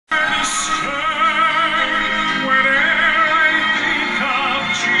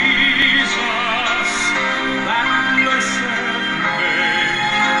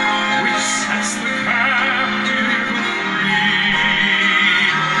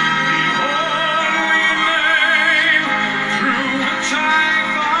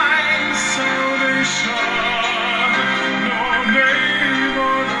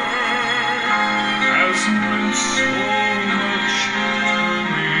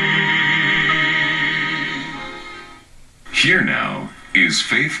Here now is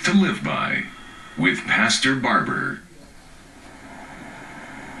Faith to Live By with Pastor Barber.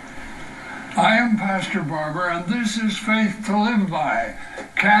 I am Pastor Barber, and this is Faith to Live By,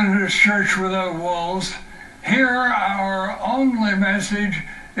 Canada's Church Without Walls. Here, our only message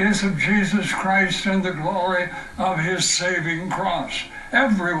is of Jesus Christ and the glory of his saving cross.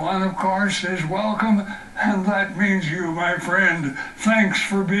 Everyone, of course, is welcome, and that means you, my friend. Thanks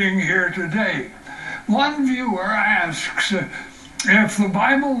for being here today. One viewer asks if the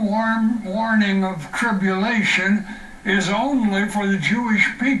Bible warning of tribulation is only for the Jewish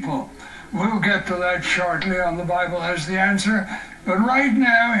people. We'll get to that shortly on The Bible Has the Answer. But right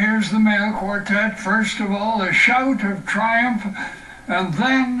now, here's the male quartet. First of all, a shout of triumph, and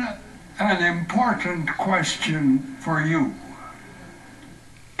then an important question for you.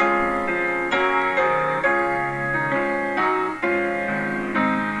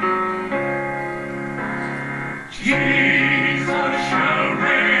 Jesus shall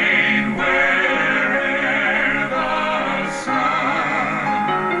reign where'er the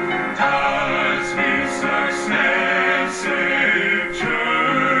sun does his successive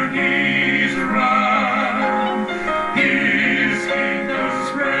journeys run. His kingdom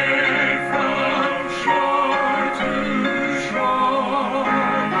spread from shore to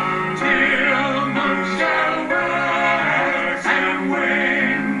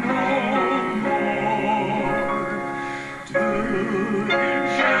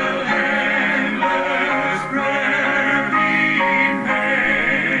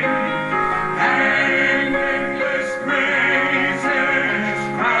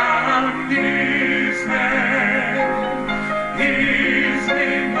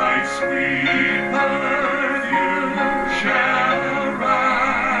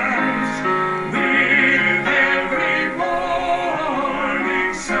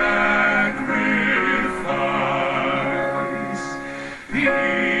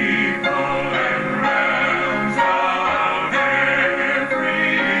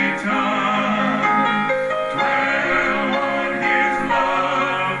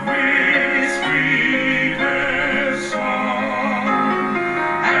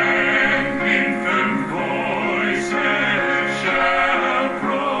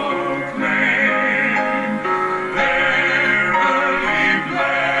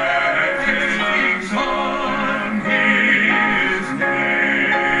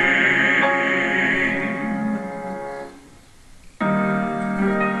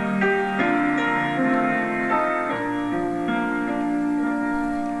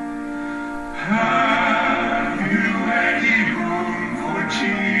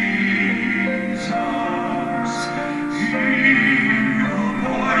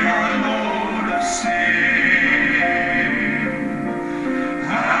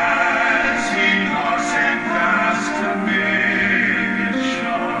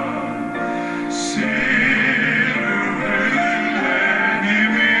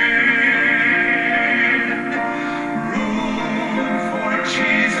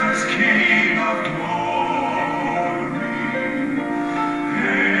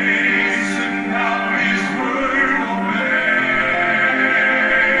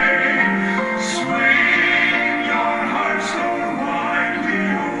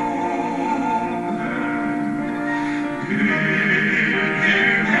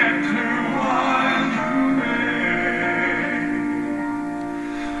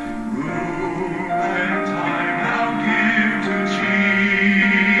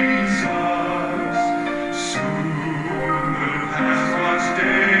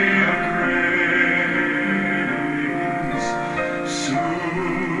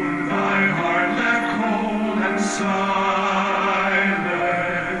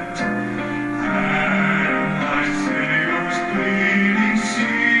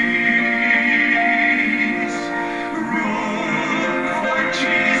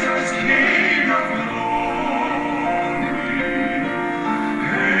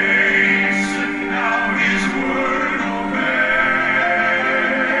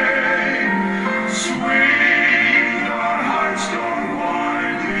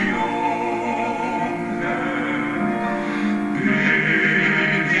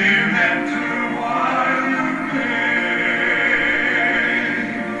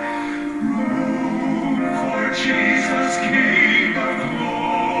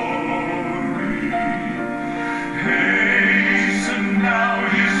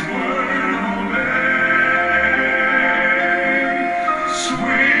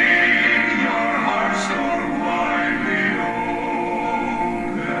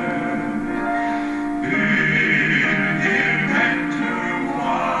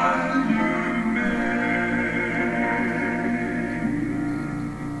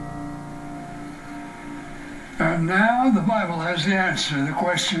now the Bible has the answer. The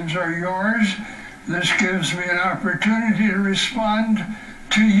questions are yours. This gives me an opportunity to respond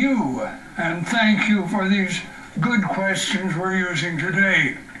to you. And thank you for these good questions we're using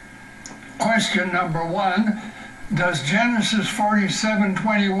today. Question number 1, does Genesis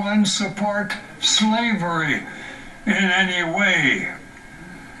 47:21 support slavery in any way?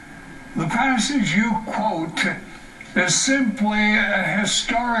 The passage you quote is simply a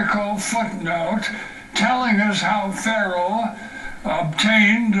historical footnote telling us how Pharaoh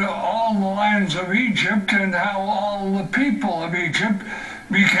obtained all the lands of Egypt and how all the people of Egypt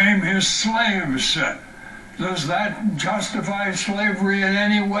became his slaves. Does that justify slavery in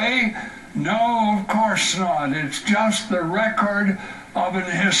any way? No, of course not. It's just the record of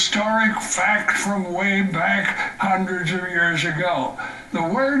an historic fact from way back hundreds of years ago. The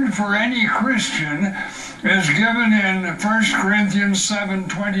word for any Christian is given in 1 Corinthians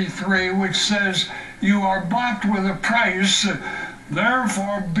 7:23, which says, "You are bought with a price,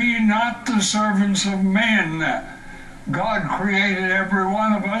 therefore be not the servants of men." God created every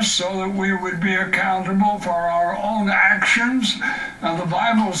one of us so that we would be accountable for our own actions. And the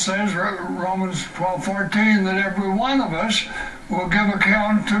Bible says, Romans 12:14, that every one of us will give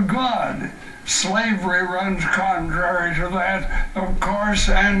account to God. Slavery runs contrary to that, of course,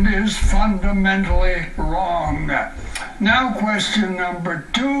 and is fundamentally wrong. Now, question number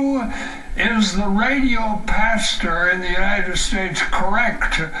 2, is the radio pastor in the United States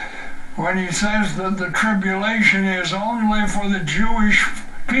correct when he says that the tribulation is only for the Jewish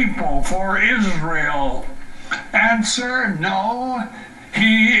people, for Israel? Answer, no,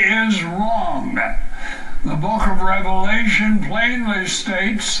 he is wrong. The book of Revelation plainly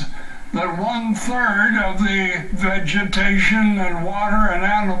states that 1/3 of the vegetation and water and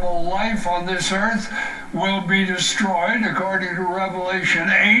animal life on this earth will be destroyed, according to Revelation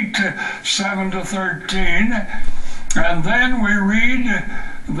 8:7-13. And then we read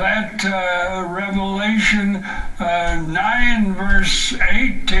that Revelation 9 verse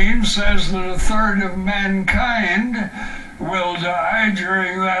 18 says that 1/3 of mankind will die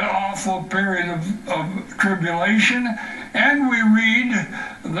during that awful period of tribulation. And we read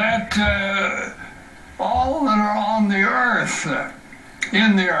that all that are on the earth,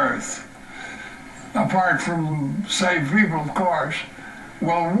 in the earth, apart from saved people, of course,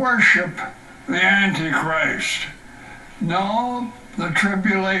 will worship the Antichrist. No, the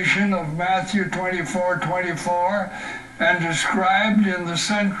tribulation of Matthew 24:24 and described in the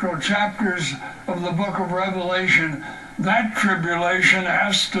central chapters of the book of Revelation, that tribulation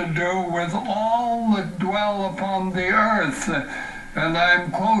has to do with all that dwell upon the earth. And I'm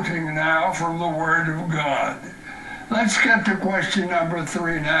quoting now from the Word of God. Let's get to question number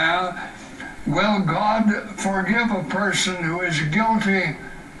 3 now. Will God forgive a person who is guilty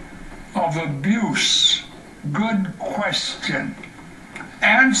of abuse? Good question.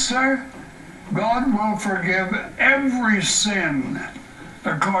 Answer, God will forgive every sin,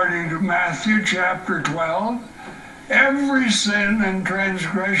 according to Matthew chapter 12. Every sin and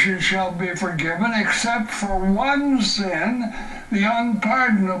transgression shall be forgiven, except for one sin, the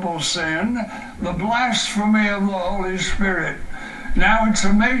unpardonable sin, the blasphemy of the Holy Spirit. Now, it's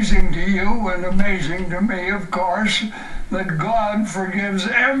amazing to you and amazing to me, of course, that God forgives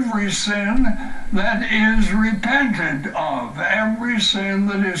every sin that is repented of, every sin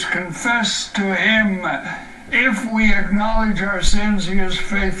that is confessed to Him. If we acknowledge our sins, He is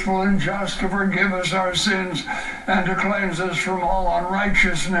faithful and just to forgive us our sins and to cleanse us from all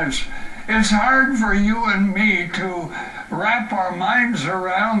unrighteousness. It's hard for you and me to wrap our minds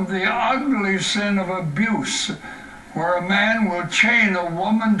around the ugly sin of abuse, where a man will chain a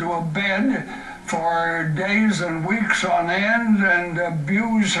woman to a bed for days and weeks on end and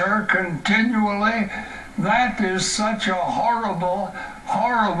abuse her continually. That is such a horrible,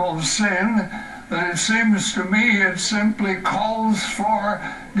 horrible sin that it seems to me it simply calls for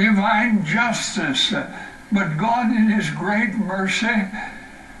divine justice. But God, in His great mercy,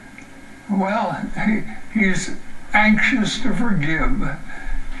 well, He's anxious to forgive.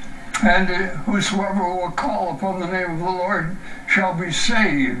 And whosoever will call upon the name of the Lord shall be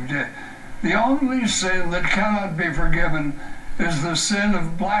saved. The only sin that cannot be forgiven is the sin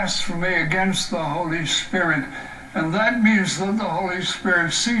of blasphemy against the Holy Spirit. And that means that the Holy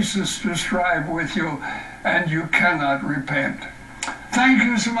Spirit ceases to strive with you and you cannot repent. Thank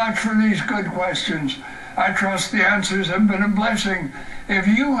you so much for these good questions. I trust the answers have been a blessing. If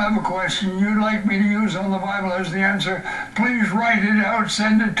you have a question you'd like me to use on the Bible as the answer, please write it out,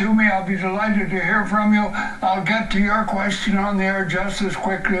 send it to me. I'll be delighted to hear from you. I'll get to your question on the air just as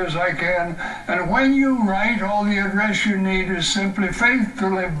quickly as I can. And when you write, all the address you need is simply Faith to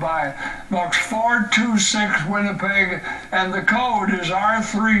Live By, Box 426, Winnipeg, and the code is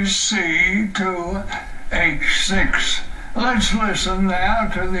R3C2H6. Let's listen now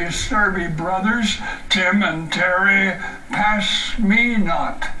to the Sturby brothers, Tim and Terry. Pass me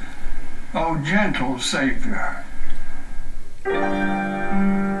not, O gentle Savior.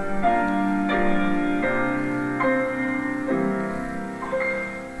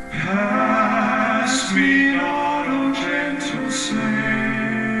 Pass me not, O gentle Savior.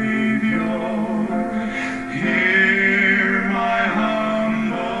 Hear my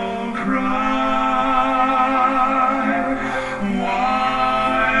humble cry.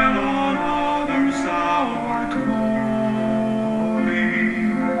 While on others thou art calling,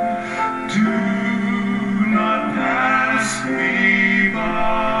 do not pass me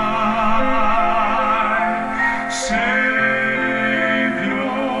by. Savior,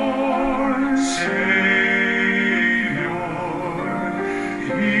 Savior,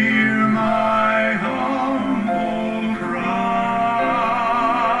 hear my humble cry.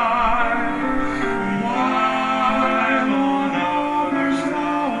 While on others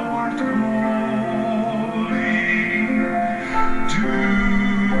thou art calling, do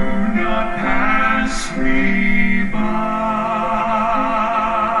not pass me by.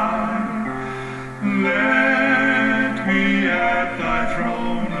 Let me at thy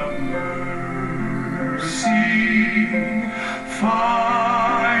throne of mercy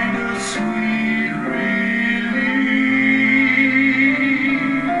find a sweet relief.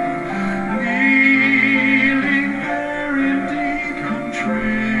 Kneeling there in deep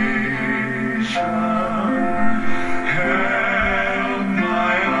contrition, help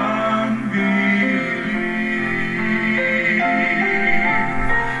my unbelief.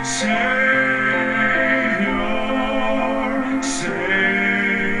 Savior,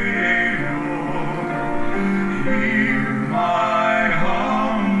 Savior, hear my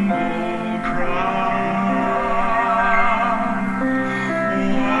humble cry.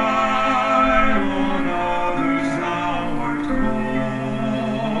 While on others thou art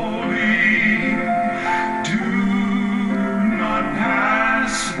calling, do not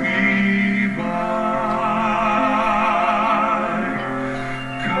pass me by.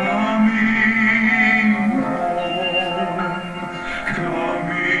 Coming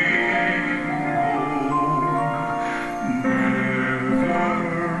home,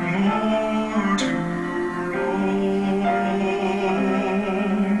 nevermore to roam.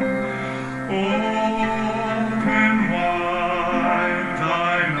 Open wide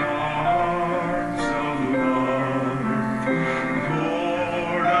thine arms of love,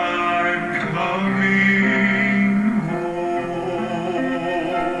 Lord, I'm coming home.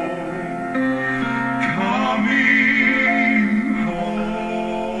 Coming home,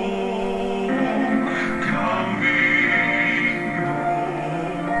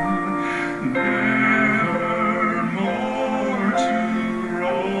 nevermore to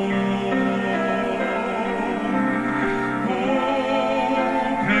roam.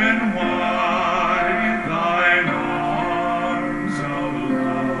 Open wide thine arms of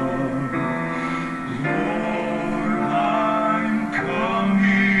love, Lord, I'm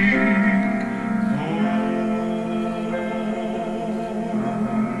coming home.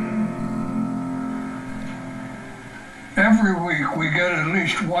 Every week we get at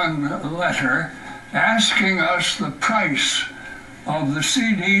least one letter asking us the price of the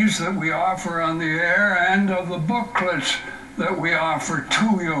CDs that we offer on the air and of the booklets that we offer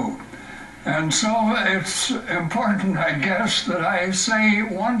to you. And so it's important, I guess, that I say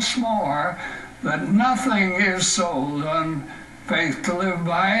once more that nothing is sold on Faith to Live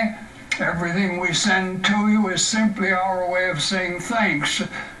By. Everything we send to you is simply our way of saying thanks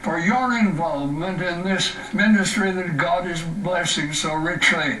for your involvement in this ministry that God is blessing so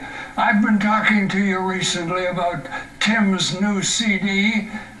richly. I've been talking to you recently about Tim's new CD,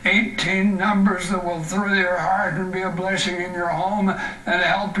 18 numbers that will thrill your heart and be a blessing in your home and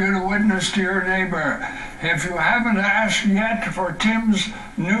help you to witness to your neighbor. If you haven't asked yet for Tim's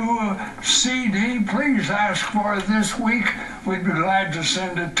new CD, please ask for it this week. We'd be glad to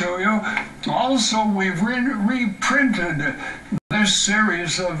send it to you. Also, we've reprinted this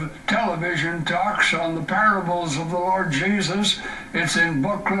series of television talks on the parables of the Lord Jesus. It's in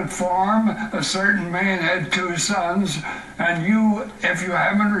booklet form. A certain man had 2 sons, and you, if you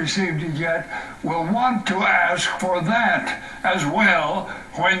haven't received it yet, will want to ask for that as well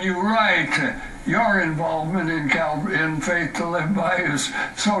when you write. your involvement in Faith to Live By is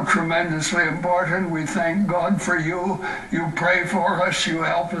so tremendously important. We thank God for you. You pray for us. You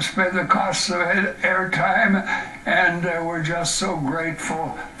help us pay the costs of airtime. And we're just so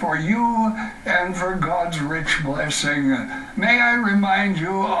grateful for you and for God's rich blessing. May I remind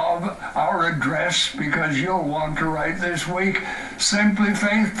you of our address, because you'll want to write this week. Simply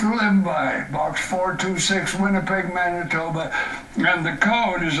Faith to Live By, Box 426, Winnipeg, Manitoba. And the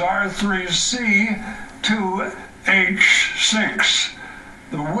code is R3C2H6.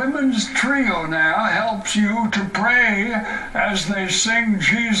 The women's trio now helps you to pray as they sing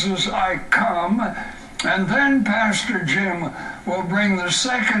Jesus I Come. And then Pastor Jim will bring the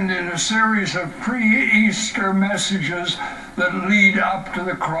second in a series of pre-Easter messages that lead up to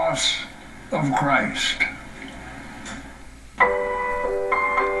the cross of Christ.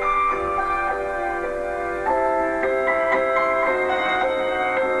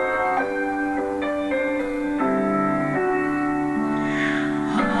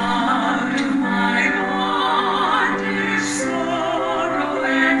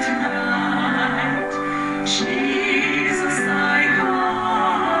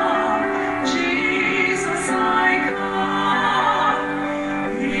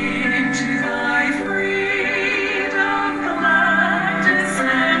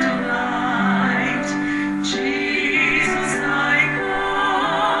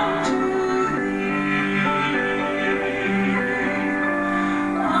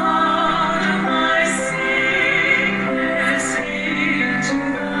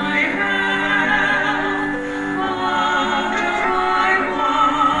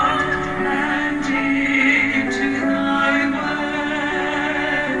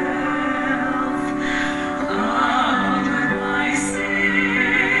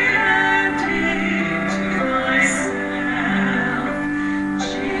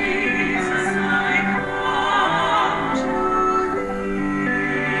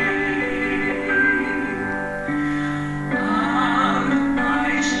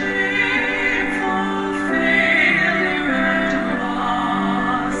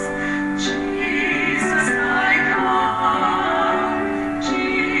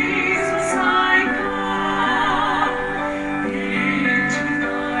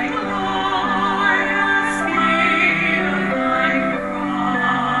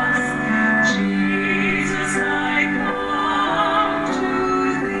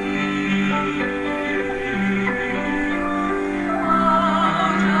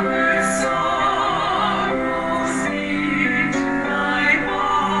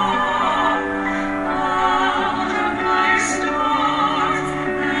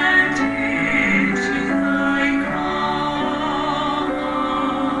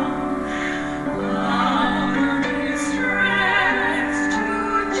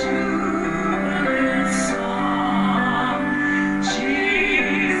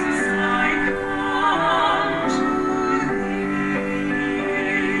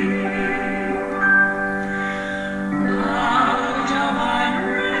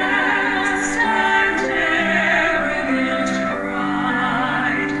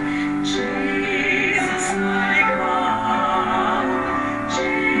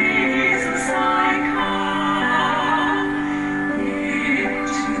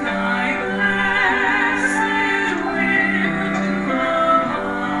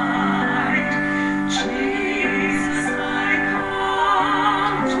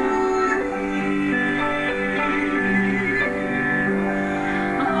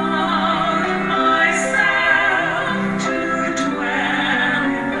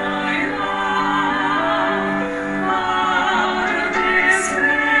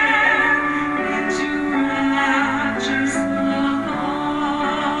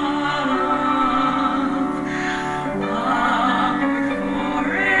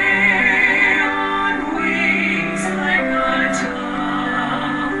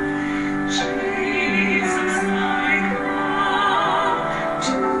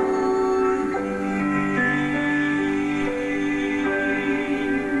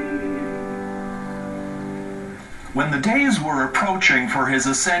 When the days were approaching for his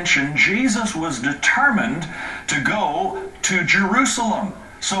ascension, Jesus was determined to go to Jerusalem.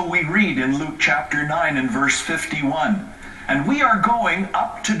 So we read in Luke chapter 9 and verse 51. And we are going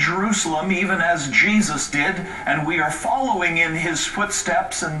up to Jerusalem even as Jesus did, and we are following in his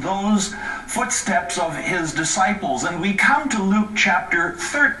footsteps and those footsteps of his disciples. And we come to Luke chapter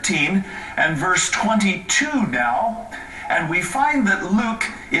 13 and verse 22 now, and we find that Luke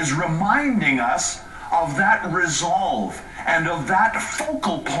is reminding us of that resolve and of that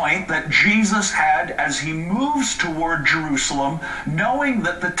focal point that Jesus had as he moves toward Jerusalem, knowing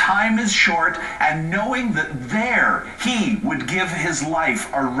that the time is short and knowing that there he would give his life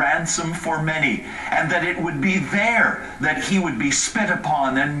a ransom for many, and that it would be there that he would be spit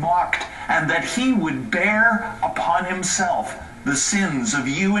upon and mocked, and that he would bear upon himself the sins of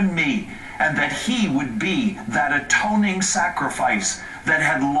you and me, and that he would be that atoning sacrifice that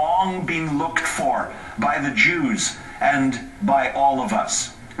had long been looked for by the Jews and by all of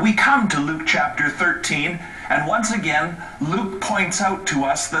us. We come to Luke chapter 13, and once again, Luke points out to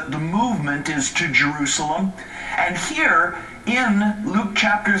us that the movement is to Jerusalem. And here in Luke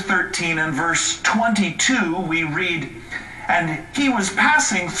chapter 13 and verse 22, we read, "And he was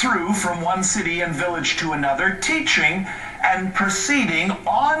passing through from one city and village to another, teaching and proceeding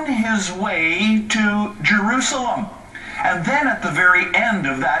on his way to Jerusalem." And then at the very end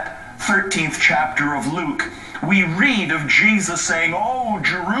of that 13th chapter of Luke, we read of Jesus saying, "Oh,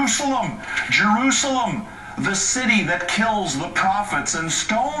 Jerusalem, Jerusalem, the city that kills the prophets and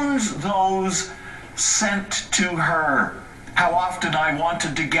stones those sent to her. How often I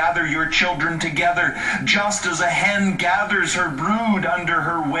wanted to gather your children together, just as a hen gathers her brood under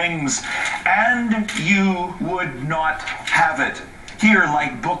her wings, and you would not have it." Here,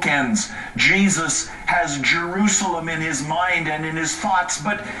 like bookends, Jesus has Jerusalem in his mind and in his thoughts,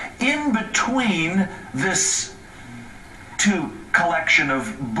 but in between this two collection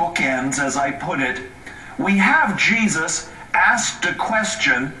of bookends, as I put it, we have Jesus asked a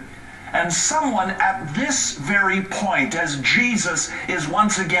question, and someone at this very point, as Jesus is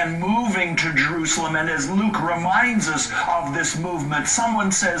once again moving to Jerusalem, and as Luke reminds us of this movement,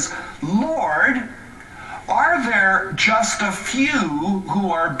 someone says, "Lord, are there just a few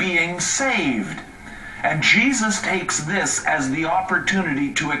who are being saved?" And Jesus takes this as the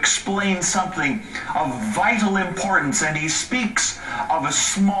opportunity to explain something of vital importance, and he speaks of a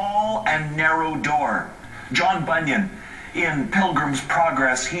small and narrow door. John Bunyan, in Pilgrim's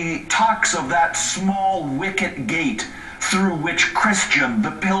Progress, he talks of that small wicket gate through which Christian,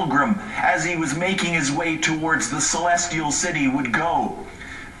 the pilgrim, as he was making his way towards the celestial city, would go.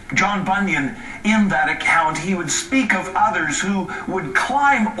 John Bunyan, in that account, he would speak of others who would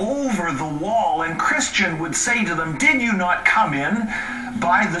climb over the wall, and Christian would say to them, "Did you not come in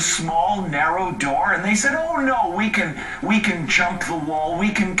by the small, narrow door?" And they said, "Oh no, we can jump the wall, we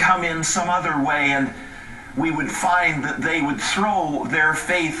can come in some other way." And we would find that they would throw their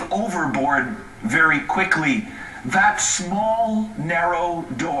faith overboard very quickly. That small, narrow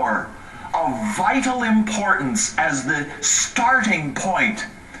door, of vital importance as the starting point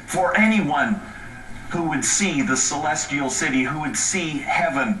for anyone who would see the celestial city, who would see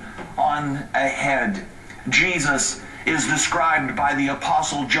heaven on ahead. Jesus is described by the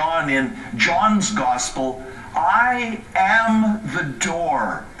Apostle John in John's Gospel, "I am the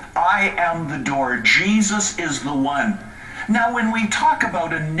door. I am the door." Jesus is the one. Now, when we talk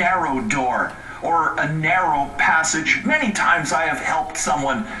about a narrow door or a narrow passage, many times I have helped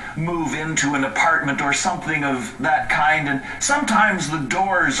someone move into an apartment or something of that kind, and sometimes the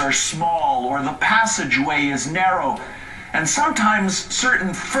doors are small or the passageway is narrow, and sometimes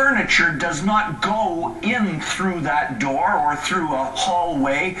certain furniture does not go in through that door or through a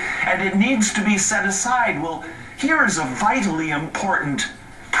hallway, and it needs to be set aside. Well, here is a vitally important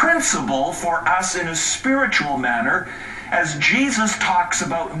principle for us in a spiritual manner, as Jesus talks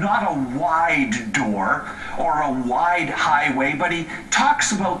about not a wide door or a wide highway, but he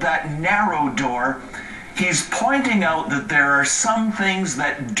talks about that narrow door. He's pointing out that there are some things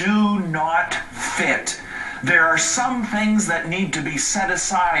that do not fit. There are some things that need to be set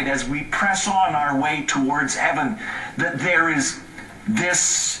aside as we press on our way towards heaven, that there is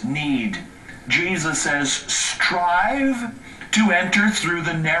this need. Jesus says, "Strive to enter through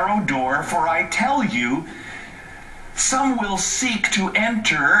the narrow door, for I tell you, some will seek to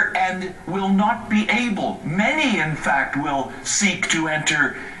enter and will not be able. Many, in fact, will seek to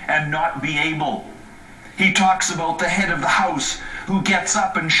enter and not be able." He talks about the head of the house who gets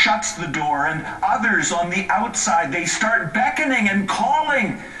up and shuts the door, and others on the outside, they start beckoning and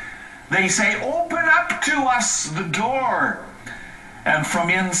calling. They say, "Open up to us the door." And from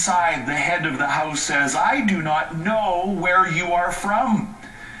inside, the head of the house says, "I do not know where you are from."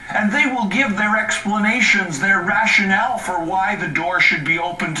 And they will give their explanations, their rationale for why the door should be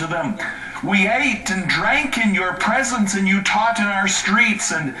open to them. "We ate and drank in your presence, and you taught in our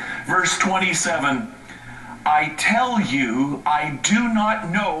streets." And verse 27, "I tell you, I do not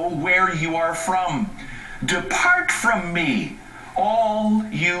know where you are from. Depart from me, all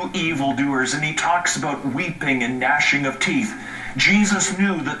you evildoers." And he talks about weeping and gnashing of teeth. Jesus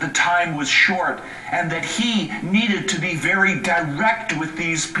knew that the time was short and that he needed to be very direct with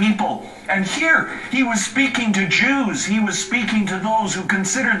these people. And here he was speaking to Jews. He was speaking to those who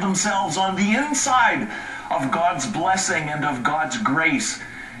considered themselves on the inside of God's blessing and of God's grace.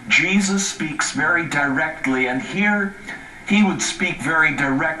 Jesus speaks very directly, and here he would speak very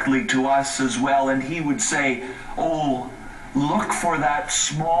directly to us as well, and he would say, oh, look for that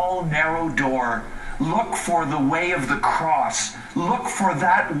small, narrow door. Look for the way of the cross. Look for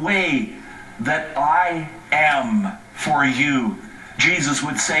that way that I am for you. Jesus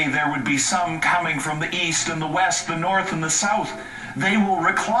would say there would be some coming from the east and the west, the north and the south. They will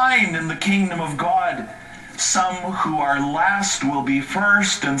recline in the kingdom of God. Some who are last will be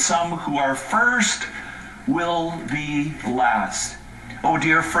first, and some who are first will be last. Oh,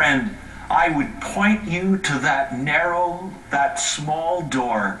 dear friend, I would point you to that narrow, that small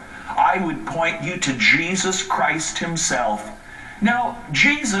door. I would point you to Jesus Christ himself. Now,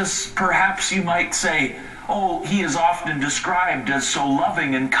 Jesus, perhaps you might say, oh, he is often described as so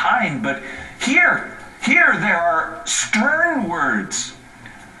loving and kind, but here there are stern words.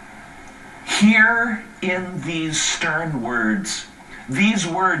 Here in these stern words, these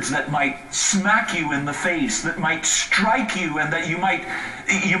words that might smack you in the face, that might strike you, and that you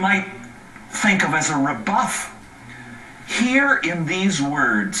might think of as a rebuff. Here in these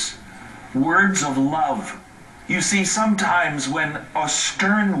words of love. You see, sometimes when a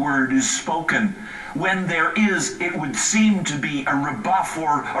stern word is spoken, when there is, it would seem to be a rebuff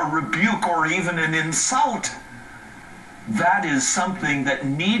or a rebuke or even an insult. That is something that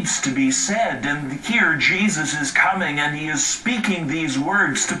needs to be said. And here Jesus is coming and he is speaking these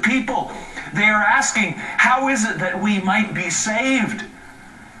words to people. They are asking, how is it that we might be saved?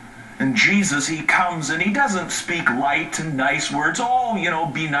 And Jesus, he comes and he doesn't speak light and nice words.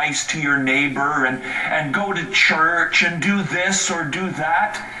 Oh, be nice to your neighbor and go to church and do this or do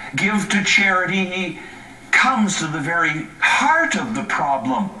that. Give to charity. He comes to the very heart of the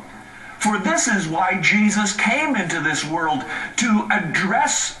problem. For this is why Jesus came into this world, to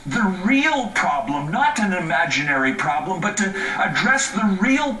address the real problem, not an imaginary problem, but to address the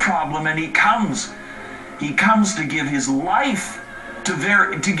real problem. And he comes to give his life,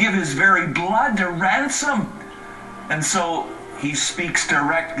 to give his very blood a ransom. And so he speaks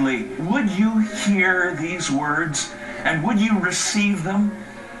directly. Would you hear these words? And would you receive them?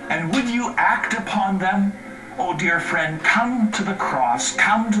 And would you act upon them? Oh, dear friend, come to the cross,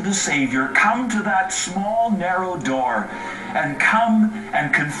 come to the Savior, come to that small, narrow door, and come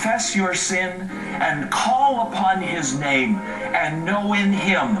and confess your sin and call upon his name and know in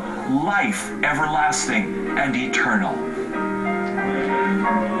him life everlasting and eternal.